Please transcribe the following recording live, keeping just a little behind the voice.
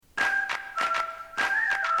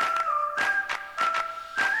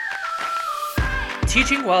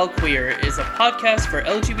Teaching While Queer is a podcast for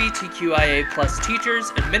LGBTQIA+ teachers,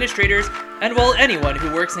 administrators, and anyone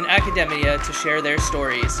who works in academia to share their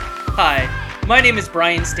stories. Hi, my name is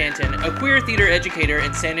Brian Stanton, a queer theater educator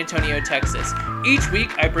in San Antonio, Texas. Each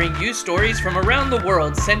week, I bring you stories from around the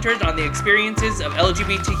world centered on the experiences of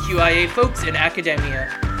LGBTQIA folks in academia.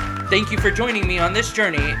 Thank you for joining me on this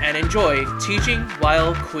journey, and enjoy Teaching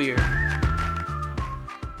While Queer.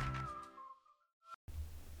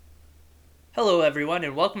 Hello everyone,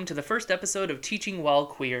 and welcome to the first episode of Teaching While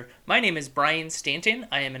Queer. My name is Brian Stanton.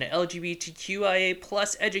 I am an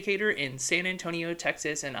LGBTQIA+ educator in San Antonio,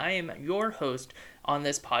 Texas, and I am your host on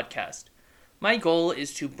this podcast. My goal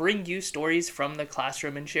is to bring you stories from the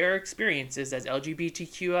classroom and share experiences as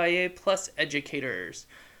LGBTQIA+ educators.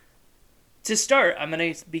 To start, I'm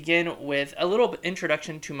going to begin with a little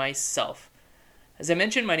introduction to myself. As I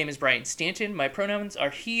mentioned, my name is Brian Stanton. My pronouns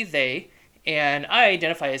are he, they, and I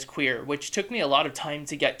identify as queer, which took me a lot of time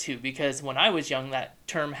to get to because when I was young, that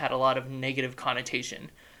term had a lot of negative connotation.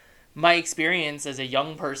 My experience as a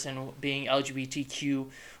young person being LGBTQ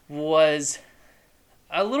was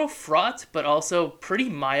a little fraught, but also pretty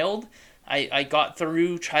mild. I got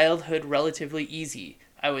through childhood relatively easy,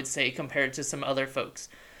 I would say, compared to some other folks.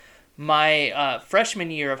 My freshman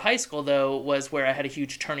year of high school, though, was where I had a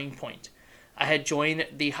huge turning point. I had joined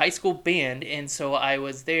the high school band, and so I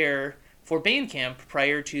was there for band camp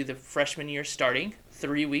prior to the freshman year starting,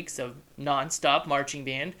 3 weeks of nonstop marching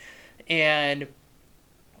band. And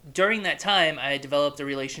during that time, I developed a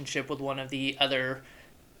relationship with one of the other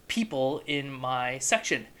people in my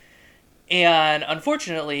section. And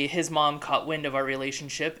unfortunately, his mom caught wind of our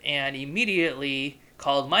relationship and immediately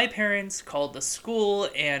called my parents, called the school,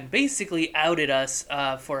 and basically outed us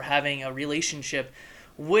for having a relationship,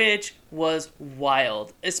 which was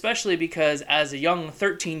wild, especially because as a young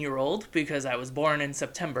 13-year-old, because I was born in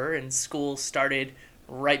September and school started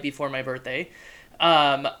right before my birthday,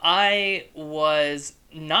 I was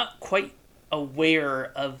not quite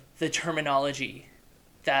aware of the terminology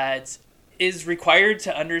that is required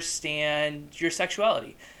to understand your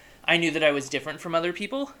sexuality. I knew that I was different from other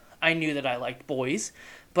people. I knew that I liked boys,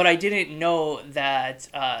 but I didn't know that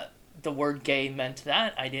the word gay meant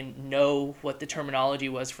that. I didn't know what the terminology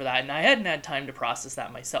was for that, and I hadn't had time to process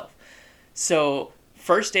that myself. So,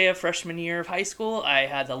 first day of freshman year of high school, I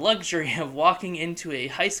had the luxury of walking into a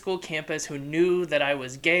high school campus who knew that I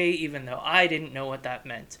was gay, even though I didn't know what that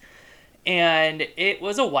meant. And it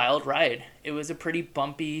was a wild ride. It was a pretty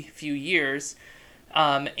bumpy few years.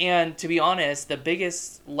 And to be honest, the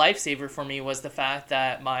biggest lifesaver for me was the fact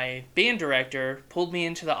that my band director pulled me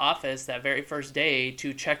into the office that very first day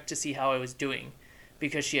to check to see how I was doing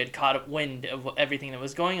because she had caught wind of everything that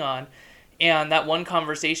was going on. And that one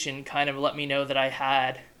conversation kind of let me know that I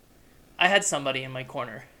had somebody in my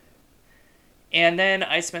corner. And then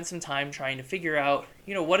I spent some time trying to figure out,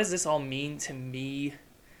 what does this all mean to me?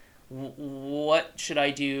 What should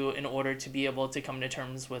I do in order to be able to come to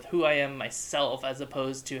terms with who I am myself as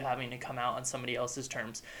opposed to having to come out on somebody else's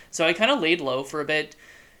terms? So I kind of laid low for a bit,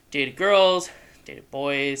 dated girls, dated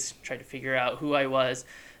boys, tried to figure out who I was,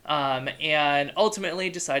 and ultimately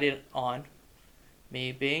decided on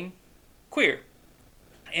me being queer.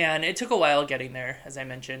 And it took a while getting there, as I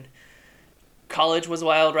mentioned. College was a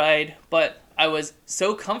wild ride, but I was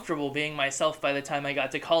so comfortable being myself by the time I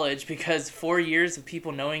got to college because 4 years of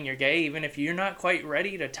people knowing you're gay, even if you're not quite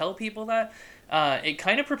ready to tell people that, it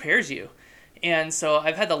kind of prepares you. And so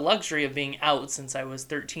I've had the luxury of being out since I was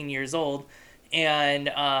 13 years old, and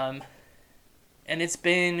it's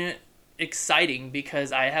been exciting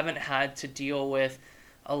because I haven't had to deal with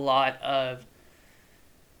a lot of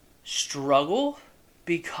struggle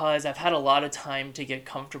because I've had a lot of time to get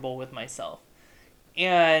comfortable with myself.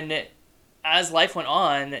 And as life went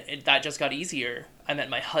on, that just got easier. I met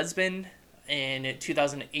my husband in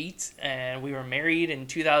 2008, and we were married in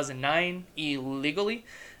 2009 illegally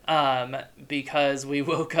because we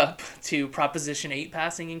woke up to Proposition 8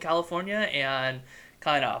 passing in California and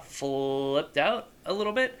kind of flipped out a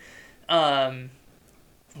little bit.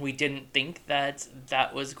 We didn't think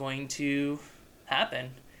that was going to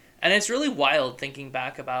happen. And it's really wild thinking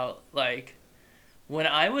back about, when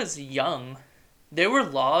I was young, there were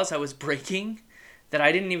laws I was breaking that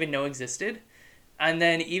I didn't even know existed. And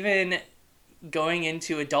then even going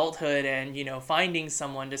into adulthood and, finding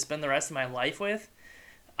someone to spend the rest of my life with,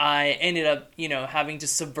 I ended up, having to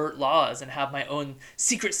subvert laws and have my own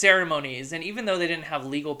secret ceremonies. And even though they didn't have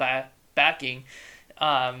legal backing,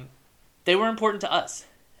 they were important to us.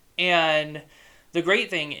 And the great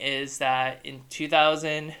thing is that in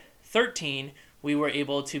 2013, we were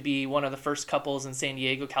able to be one of the first couples in San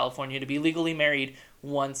Diego, California to be legally married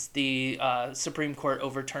once the Supreme Court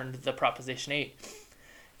overturned the Proposition 8.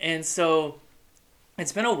 And so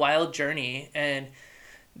it's been a wild journey, and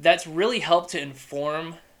that's really helped to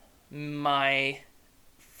inform my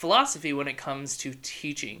philosophy when it comes to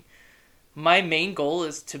teaching. My main goal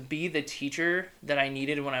is to be the teacher that I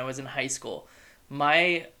needed when I was in high school.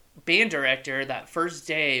 My band director that first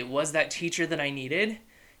day was that teacher that I needed,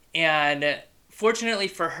 and fortunately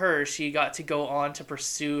for her, she got to go on to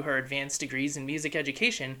pursue her advanced degrees in music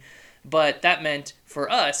education, but that meant for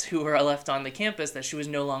us who were left on the campus that she was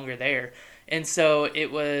no longer there. And so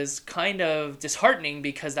it was kind of disheartening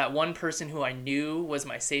because that one person who I knew was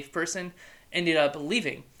my safe person ended up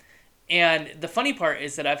leaving. And the funny part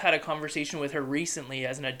is that I've had a conversation with her recently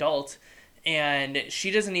as an adult, and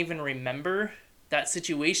she doesn't even remember that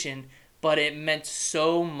situation, but it meant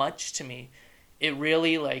so much to me. It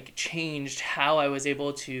really changed how I was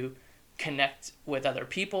able to connect with other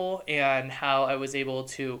people and how I was able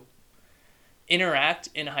to interact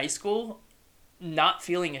in high school, not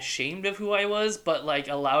feeling ashamed of who I was, but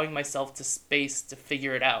allowing myself to space to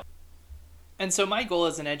figure it out. And so my goal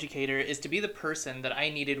as an educator is to be the person that I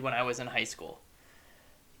needed when I was in high school.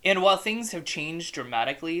 And while things have changed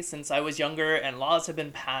dramatically since I was younger and laws have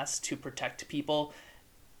been passed to protect people,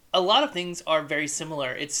 a lot of things are very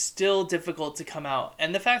similar. It's still difficult to come out.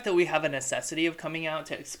 And the fact that we have a necessity of coming out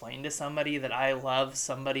to explain to somebody that I love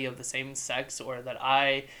somebody of the same sex, or that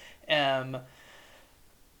I am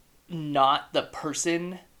not the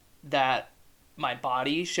person that my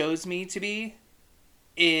body shows me to be,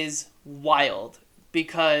 is wild.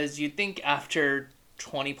 Because you'd think after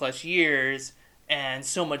 20 plus years and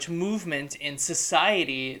so much movement in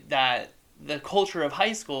society that the culture of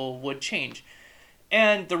high school would change.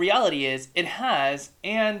 And the reality is it has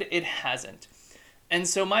and it hasn't. And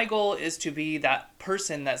so my goal is to be that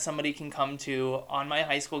person that somebody can come to on my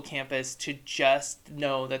high school campus to just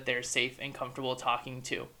know that they're safe and comfortable talking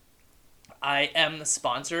to. I am the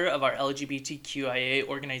sponsor of our LGBTQIA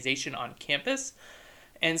organization on campus.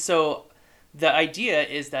 And so the idea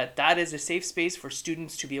is that that is a safe space for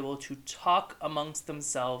students to be able to talk amongst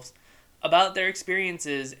themselves about their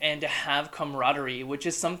experiences and to have camaraderie, which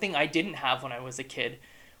is something I didn't have when I was a kid.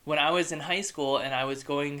 When I was in high school and I was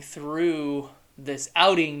going through this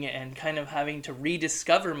outing and kind of having to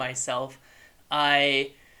rediscover myself,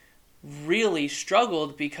 I really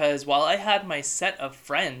struggled because while I had my set of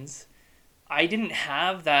friends, I didn't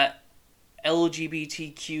have that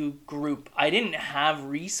LGBTQ group. I didn't have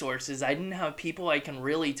resources. I didn't have people I can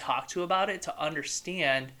really talk to about it to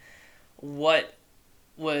understand what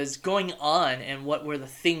was going on and what were the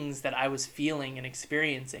things that I was feeling and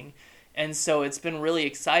experiencing. And so it's been really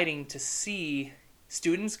exciting to see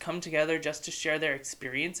students come together just to share their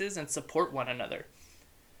experiences and support one another.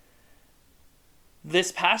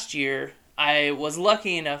 This past year, I was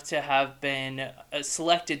lucky enough to have been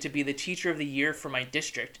selected to be the Teacher of the Year for my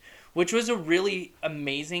district, which was a really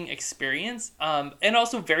amazing experience, and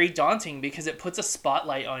also very daunting because it puts a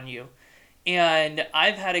spotlight on you. And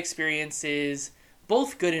I've had experiences,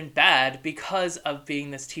 both good and bad, because of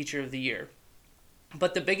being this Teacher of the Year.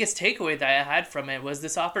 But the biggest takeaway that I had from it was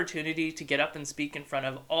this opportunity to get up and speak in front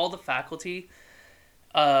of all the faculty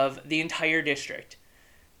of the entire district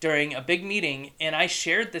during a big meeting, and I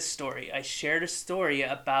shared this story. I shared a story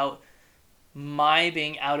about my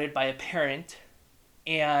being outed by a parent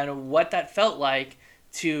and what that felt like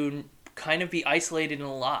to kind of be isolated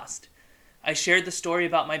and lost. I shared the story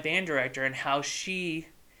about my band director and how she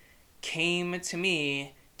came to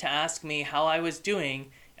me to ask me how I was doing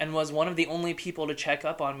and was one of the only people to check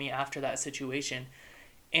up on me after that situation.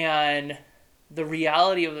 And the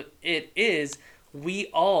reality of it is we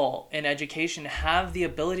all in education have the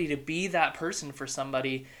ability to be that person for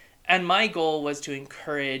somebody. And my goal was to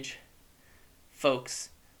encourage folks,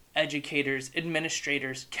 educators,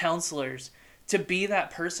 administrators, counselors, to be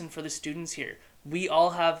that person for the students here. We all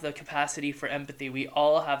have the capacity for empathy. We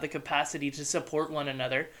all have the capacity to support one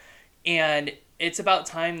another. And it's about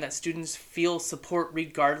time that students feel support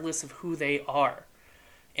regardless of who they are.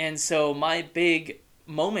 And so my big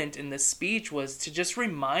moment in this speech was to just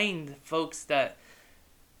remind folks that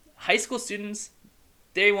high school students,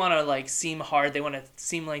 they want to seem hard. They want to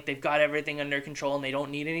seem like they've got everything under control and they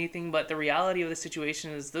don't need anything. But the reality of the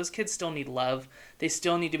situation is those kids still need love. They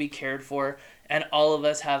still need to be cared for. And all of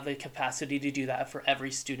us have the capacity to do that for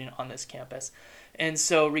every student on this campus. And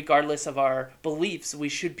so regardless of our beliefs, we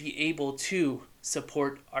should be able to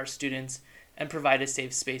support our students and provide a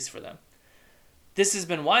safe space for them. This has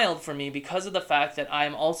been wild for me because of the fact that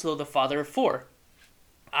I'm also the father of 4.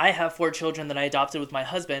 I have 4 children that I adopted with my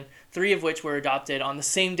husband, 3 of which were adopted on the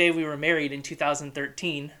same day we were married in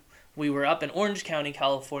 2013. We were up in Orange County,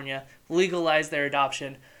 California, legalized their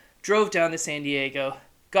adoption, drove down to San Diego,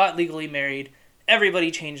 got legally married. Everybody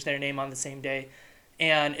changed their name on the same day,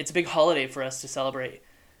 and it's a big holiday for us to celebrate.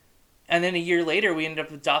 And then a year later, we ended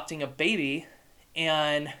up adopting a baby,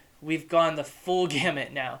 and we've gone the full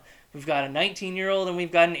gamut now. We've got a 19-year-old and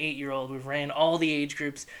we've got an 8-year-old. We've ran all the age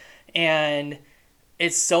groups, and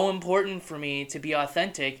it's so important for me to be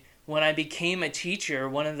authentic. When I became a teacher,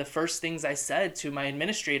 one of the first things I said to my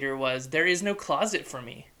administrator was, there is no closet for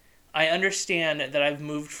me. I understand that I've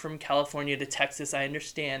moved from California to Texas. I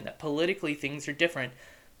understand that politically things are different,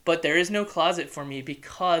 but there is no closet for me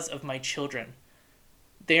because of my children.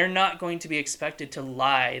 They are not going to be expected to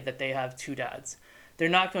lie that they have 2 dads. They're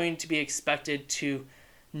not going to be expected to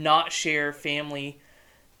not share family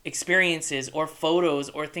experiences or photos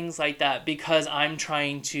or things like that because I'm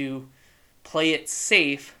trying to play it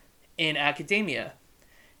safe in academia.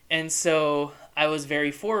 And so I was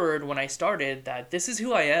very forward when I started that this is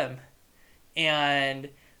who I am, and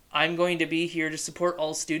I'm going to be here to support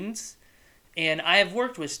all students. And I have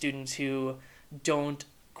worked with students who don't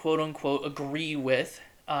quote unquote agree with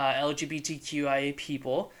LGBTQIA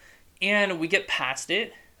people, and we get past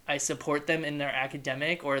it. I support them in their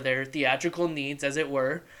academic or their theatrical needs, as it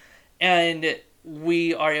were, and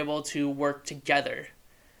we are able to work together.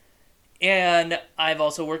 And I've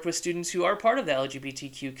also worked with students who are part of the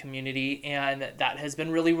LGBTQ community, and that has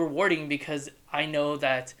been really rewarding because I know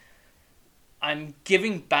that I'm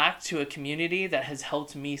giving back to a community that has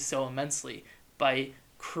helped me so immensely by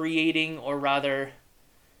creating, or rather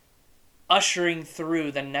ushering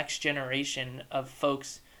through the next generation of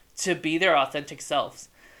folks to be their authentic selves.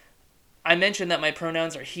 I mentioned that my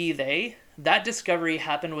pronouns are he, they. That discovery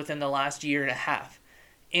happened within the last year and a half.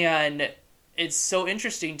 And it's so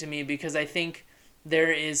interesting to me because I think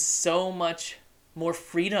there is so much more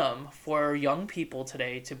freedom for young people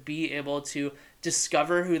today to be able to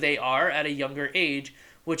discover who they are at a younger age,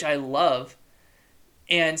 which I love.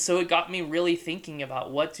 And so it got me really thinking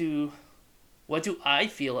about what do I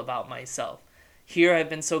feel about myself? Here I've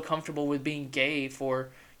been so comfortable with being gay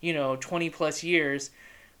for, 20 plus years.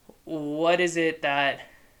 What is it that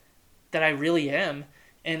I really am?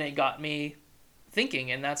 And it got me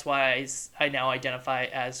thinking, and that's why I now identify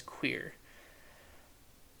as queer.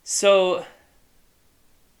 So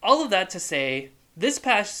all of that to say, this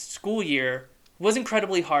past school year was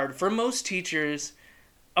incredibly hard for most teachers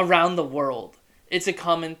around the world. It's a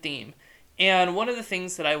common theme. And one of the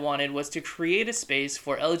things that I wanted was to create a space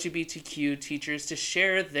for LGBTQ teachers to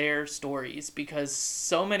share their stories, because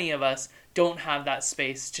so many of us don't have that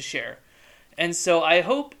space to share. And so I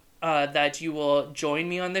hope that you will join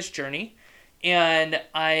me on this journey. And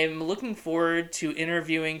I'm looking forward to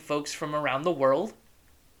interviewing folks from around the world.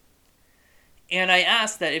 And I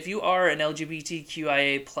ask that if you are an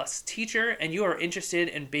LGBTQIA plus teacher and you are interested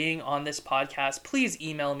in being on this podcast, please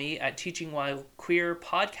email me at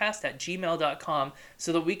teachingwhilequeerpodcast@gmail.com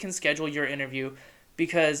so that we can schedule your interview,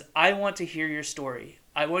 because I want to hear your story.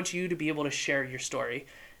 I want you to be able to share your story.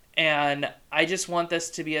 And I just want this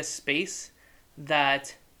to be a space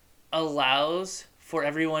that allows for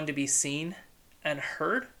everyone to be seen and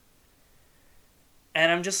heard. And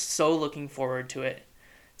I'm just so looking forward to it.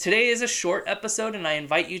 Today is a short episode, and I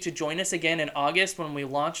invite you to join us again in August when we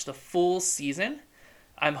launch the full season.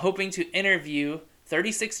 I'm hoping to interview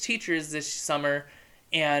 36 teachers this summer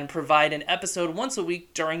and provide an episode once a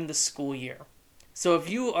week during the school year. So if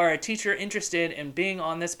you are a teacher interested in being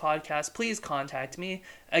on this podcast, please contact me.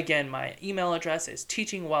 Again, my email address is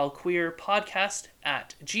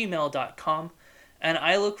teachingwhilequeerpodcast@gmail.com, and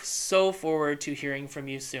I look so forward to hearing from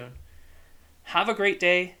you soon. Have a great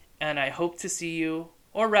day, and I hope to see you,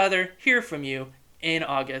 or rather, hear from you, in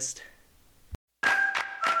August.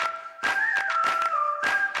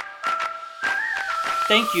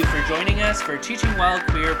 Thank you for joining us for Teaching While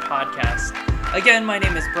Queer podcast. Again, my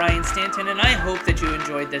name is Brian Stanton, and I hope that you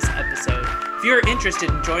enjoyed this episode. If you're interested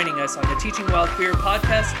in joining us on the Teaching While Queer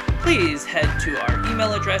podcast, please head to our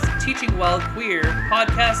email address,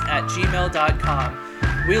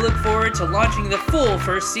 teachingwhilequeerpodcast@gmail.com. We look forward to launching the full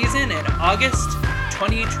first season in August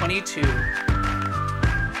 2022.